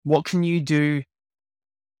What can you do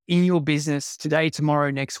in your business today, tomorrow,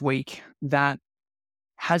 next week that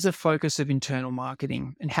has a focus of internal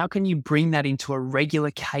marketing? And how can you bring that into a regular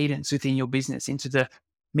cadence within your business, into the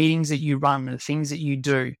meetings that you run, the things that you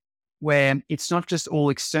do, where it's not just all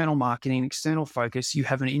external marketing, external focus, you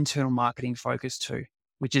have an internal marketing focus too,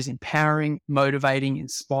 which is empowering, motivating,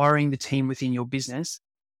 inspiring the team within your business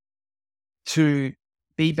to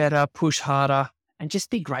be better, push harder, and just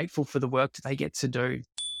be grateful for the work that they get to do.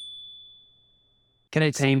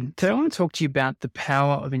 G'day team. Today I want to talk to you about the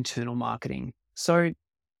power of internal marketing. So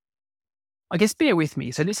I guess bear with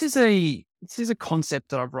me. So this is a concept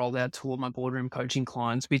that I've rolled out to all my boardroom coaching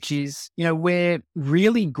clients, which is, we're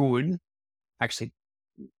really good. Actually,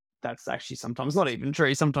 that's actually sometimes not even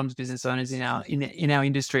true. Sometimes business owners in our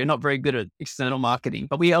industry are not very good at external marketing,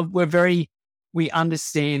 but we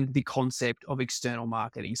understand the concept of external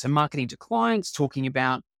marketing. So marketing to clients, talking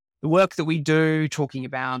about the work that we do, talking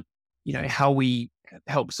about, how we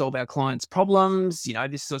help solve our clients' problems.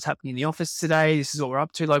 This is what's happening in the office today. This is what we're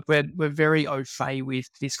up to. Like we're very au fait with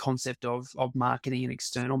this concept of marketing and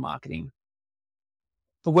external marketing.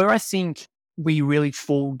 But where I think we really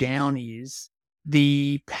fall down is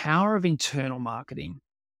the power of internal marketing.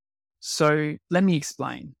 So let me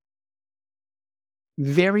explain.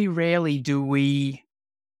 Very rarely do we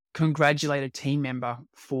congratulate a team member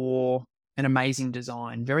for an amazing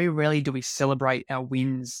design. Very rarely do we celebrate our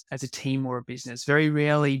wins as a team or a business. Very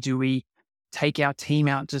rarely do we take our team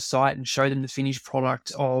out to site and show them the finished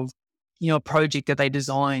product of, a project that they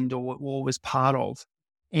designed or was part of.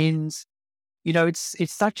 And, it's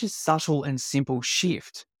such a subtle and simple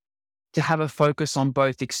shift to have a focus on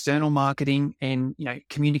both external marketing and,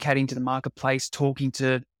 communicating to the marketplace, talking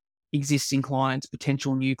to existing clients,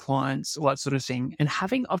 potential new clients, all that sort of thing, and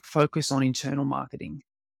having a focus on internal marketing,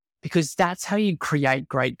 because that's how you create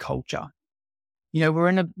great culture. We're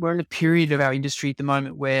in a period of our industry at the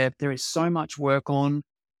moment where there is so much work on.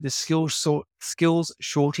 The skills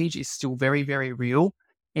shortage is still very, very real,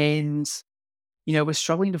 and we're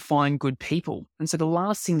struggling to find good people. And so the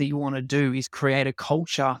last thing that you want to do is create a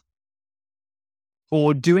culture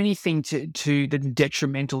or do anything to that's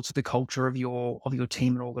detrimental to the culture of your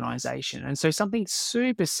team and organization. And so something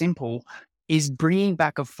super simple is bringing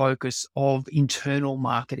back a focus of internal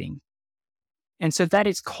marketing. And so that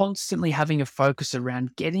is constantly having a focus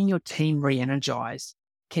around getting your team re-energized,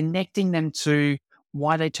 connecting them to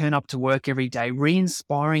why they turn up to work every day,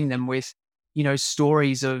 re-inspiring them with,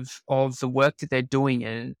 stories of the work that they're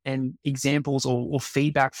doing and examples or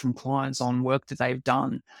feedback from clients on work that they've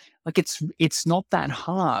done. Like it's not that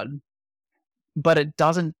hard, but it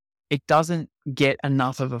doesn't get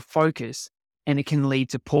enough of a focus, and it can lead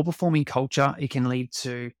to poor performing culture. It can lead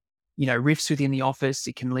to, rifts within the office.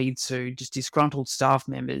 It can lead to just disgruntled staff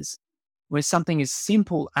members, where something as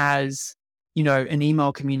simple as, an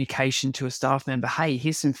email communication to a staff member, hey,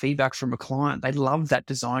 here's some feedback from a client. They love that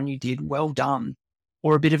design you did. Well done.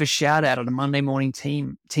 Or a bit of a shout out at a Monday morning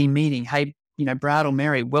team meeting. Hey, Brad or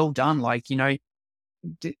Mary, well done. Like,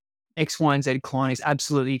 X, Y, and Z client is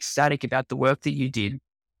absolutely ecstatic about the work that you did.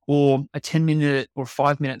 Or a 10-minute or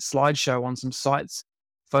 5-minute slideshow on some sites,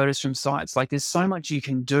 photos from sites. Like there's so much you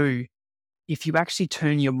can do if you actually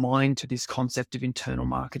turn your mind to this concept of internal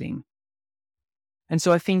marketing. And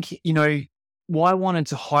so I think, why I wanted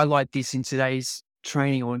to highlight this in today's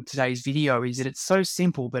training or in today's video is that it's so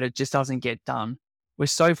simple, but it just doesn't get done. We're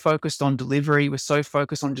so focused on delivery. We're so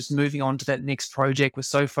focused on just moving on to that next project. We're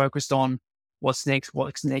so focused on what's next.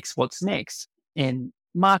 And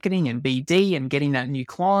marketing and BD and getting that new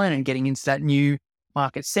client and getting into that new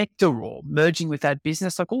market sector or merging with that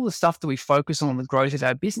business, like all the stuff that we focus on the growth of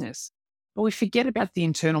our business. But we forget about the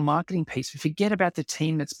internal marketing piece. We forget about the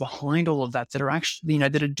team that's behind all of that are actually,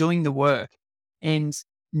 that are doing the work and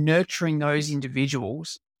nurturing those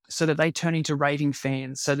individuals so that they turn into raving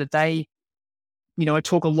fans, so that they, I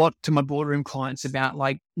talk a lot to my boardroom clients about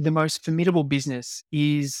like the most formidable business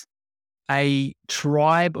is a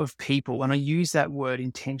tribe of people. And I use that word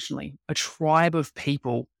intentionally, a tribe of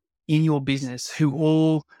people in your business who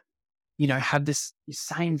all, have this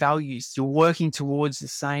same values. You're working towards the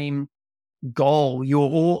same goal. You're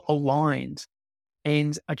all aligned.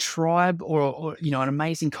 And a tribe or an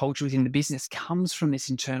amazing culture within the business comes from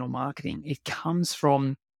this internal marketing. It comes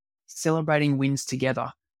from celebrating wins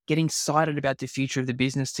together, getting excited about the future of the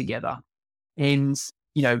business together, and,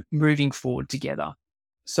 moving forward together.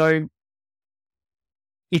 So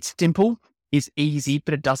it's simple, it's easy,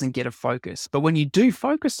 but it doesn't get a focus. But when you do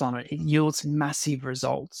focus on it, it yields massive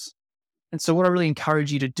results. And so what I really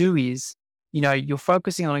encourage you to do is You're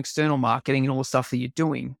focusing on external marketing and all the stuff that you're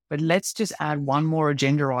doing, but let's just add one more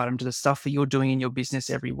agenda item to the stuff that you're doing in your business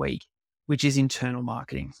every week, which is internal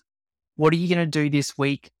marketing. What are you going to do this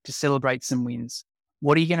week to celebrate some wins?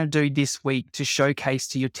 What are you going to do this week to showcase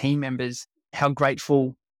to your team members how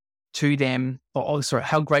grateful to them,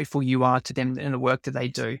 how grateful you are to them and the work that they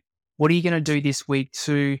do? What are you going to do this week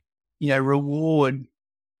to, reward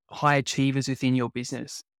high achievers within your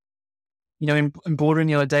business? In boardroom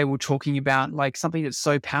the other day, we were talking about like something that's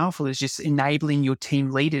so powerful is just enabling your team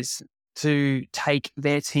leaders to take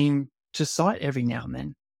their team to site every now and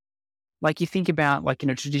then. Like you think about like in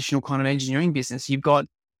a traditional kind of engineering business, you've got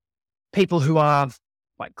people who are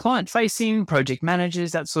like client facing, project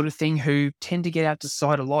managers, that sort of thing, who tend to get out to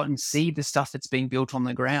site a lot and see the stuff that's being built on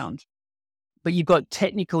the ground. But you've got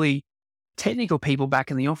technical people back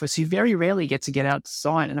in the office who very rarely get to get out to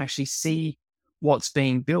site and actually see what's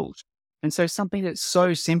being built. And so something that's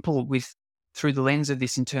so simple through the lens of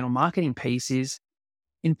this internal marketing piece is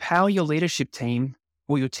empower your leadership team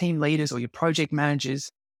or your team leaders or your project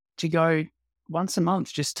managers to go once a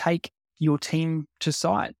month, just take your team to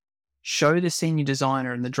site, show the senior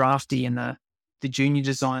designer and the drafty and the junior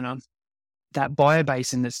designer that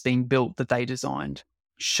biobasin that's being built that they designed,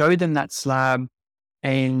 show them that slab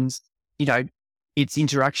and, its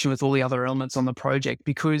interaction with all the other elements on the project.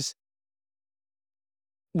 Because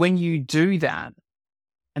when you do that,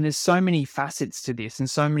 and there's so many facets to this and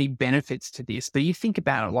so many benefits to this, but you think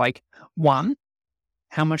about it like, one,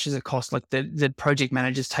 how much does it cost? Like the project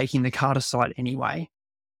manager's taking the car to site anyway.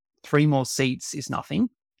 3 more seats is nothing.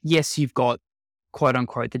 Yes, you've got quote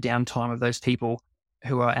unquote the downtime of those people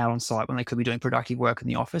who are out on site when they could be doing productive work in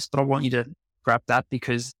the office. But I want you to grab that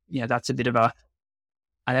because, that's a bit of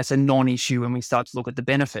that's a non-issue when we start to look at the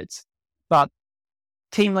benefits. But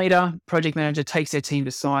team leader, project manager takes their team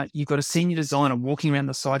to site. You've got a senior designer walking around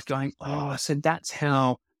the site going, oh, so that's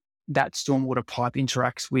how that stormwater pipe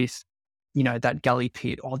interacts with, that gully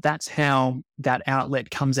pit, or that's how that outlet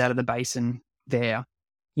comes out of the basin there.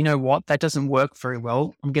 You know what? That doesn't work very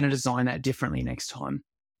well. I'm going to design that differently next time.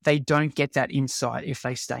 They don't get that insight if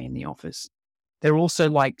they stay in the office. They're also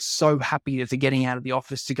like so happy that they're getting out of the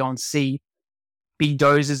office to go and see big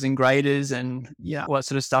dozers and graders and all that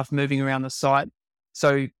sort of stuff moving around the site.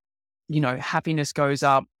 So, happiness goes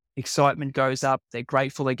up, excitement goes up. They're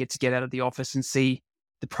grateful they get to get out of the office and see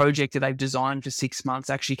the project that they've designed for 6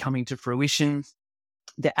 months actually coming to fruition.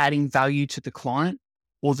 They're adding value to the client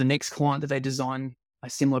or the next client that they design a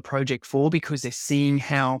similar project for, because they're seeing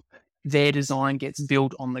how their design gets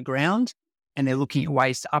built on the ground and they're looking at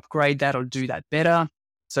ways to upgrade that or do that better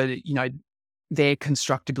so that, their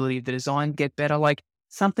constructability of the design get better. Like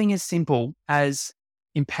something as simple as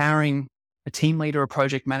empowering a team leader or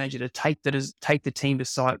project manager to take the team to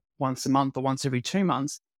site once a month or once every 2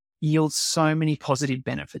 months yields so many positive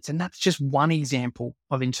benefits. And that's just one example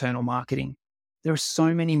of internal marketing. There are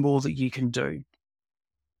so many more that you can do.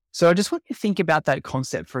 So I just want you to think about that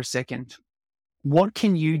concept for a second. What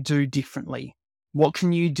can you do differently? What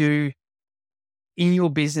can you do in your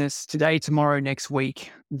business today, tomorrow, next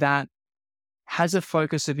week that has a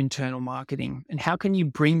focus of internal marketing? And how can you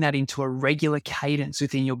bring that into a regular cadence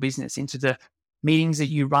within your business, into the meetings that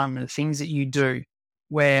you run and the things that you do,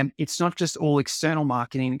 where it's not just all external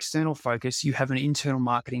marketing, external focus, you have an internal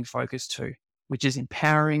marketing focus too, which is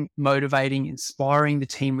empowering, motivating, inspiring the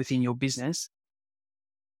team within your business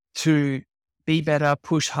to be better,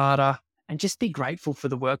 push harder, and just be grateful for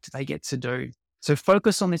the work that they get to do. So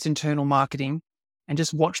focus on this internal marketing and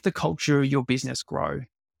just watch the culture of your business grow.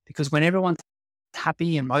 Because when everyone's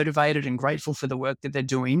happy and motivated and grateful for the work that they're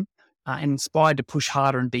doing and inspired to push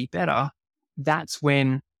harder and be better, that's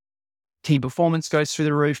when team performance goes through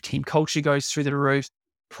the roof, team culture goes through the roof,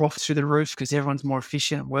 profits through the roof because everyone's more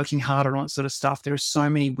efficient, working harder and all that sort of stuff. There are so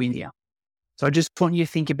many wins here. So I just want you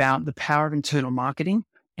to think about the power of internal marketing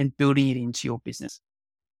and building it into your business.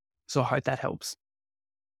 So I hope that helps.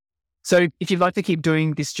 So if you'd like to keep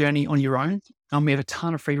doing this journey on your own, we have a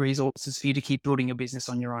ton of free resources for you to keep building your business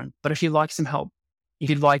on your own. But if you'd like some help, if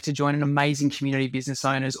you'd like to join an amazing community of business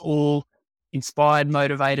owners, all inspired,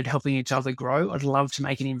 motivated, helping each other grow, I'd love to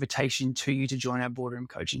make an invitation to you to join our boardroom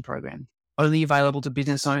coaching program. Only available to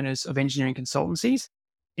business owners of engineering consultancies.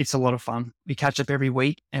 It's a lot of fun. We catch up every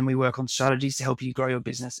week and we work on strategies to help you grow your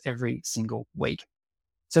business every single week.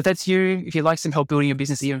 So if that's you, if you'd like some help building your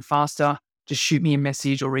business even faster, just shoot me a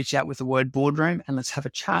message or reach out with the word boardroom and let's have a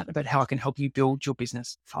chat about how I can help you build your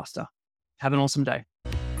business faster. Have an awesome day.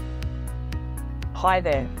 Hi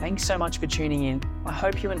there. Thanks so much for tuning in. I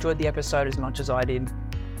hope you enjoyed the episode as much as I did.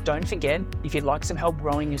 Don't forget, if you'd like some help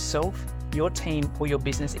growing yourself, your team, or your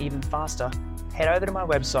business even faster, head over to my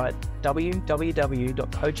website,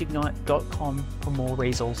 www.coachignite.com, for more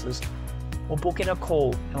resources, or book in a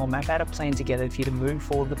call and we'll map out a plan together for you to move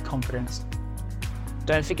forward with confidence.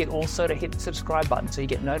 Don't forget also to hit the subscribe button so you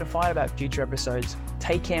get notified about future episodes.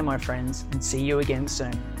 Take care, my friends, and see you again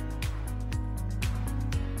soon.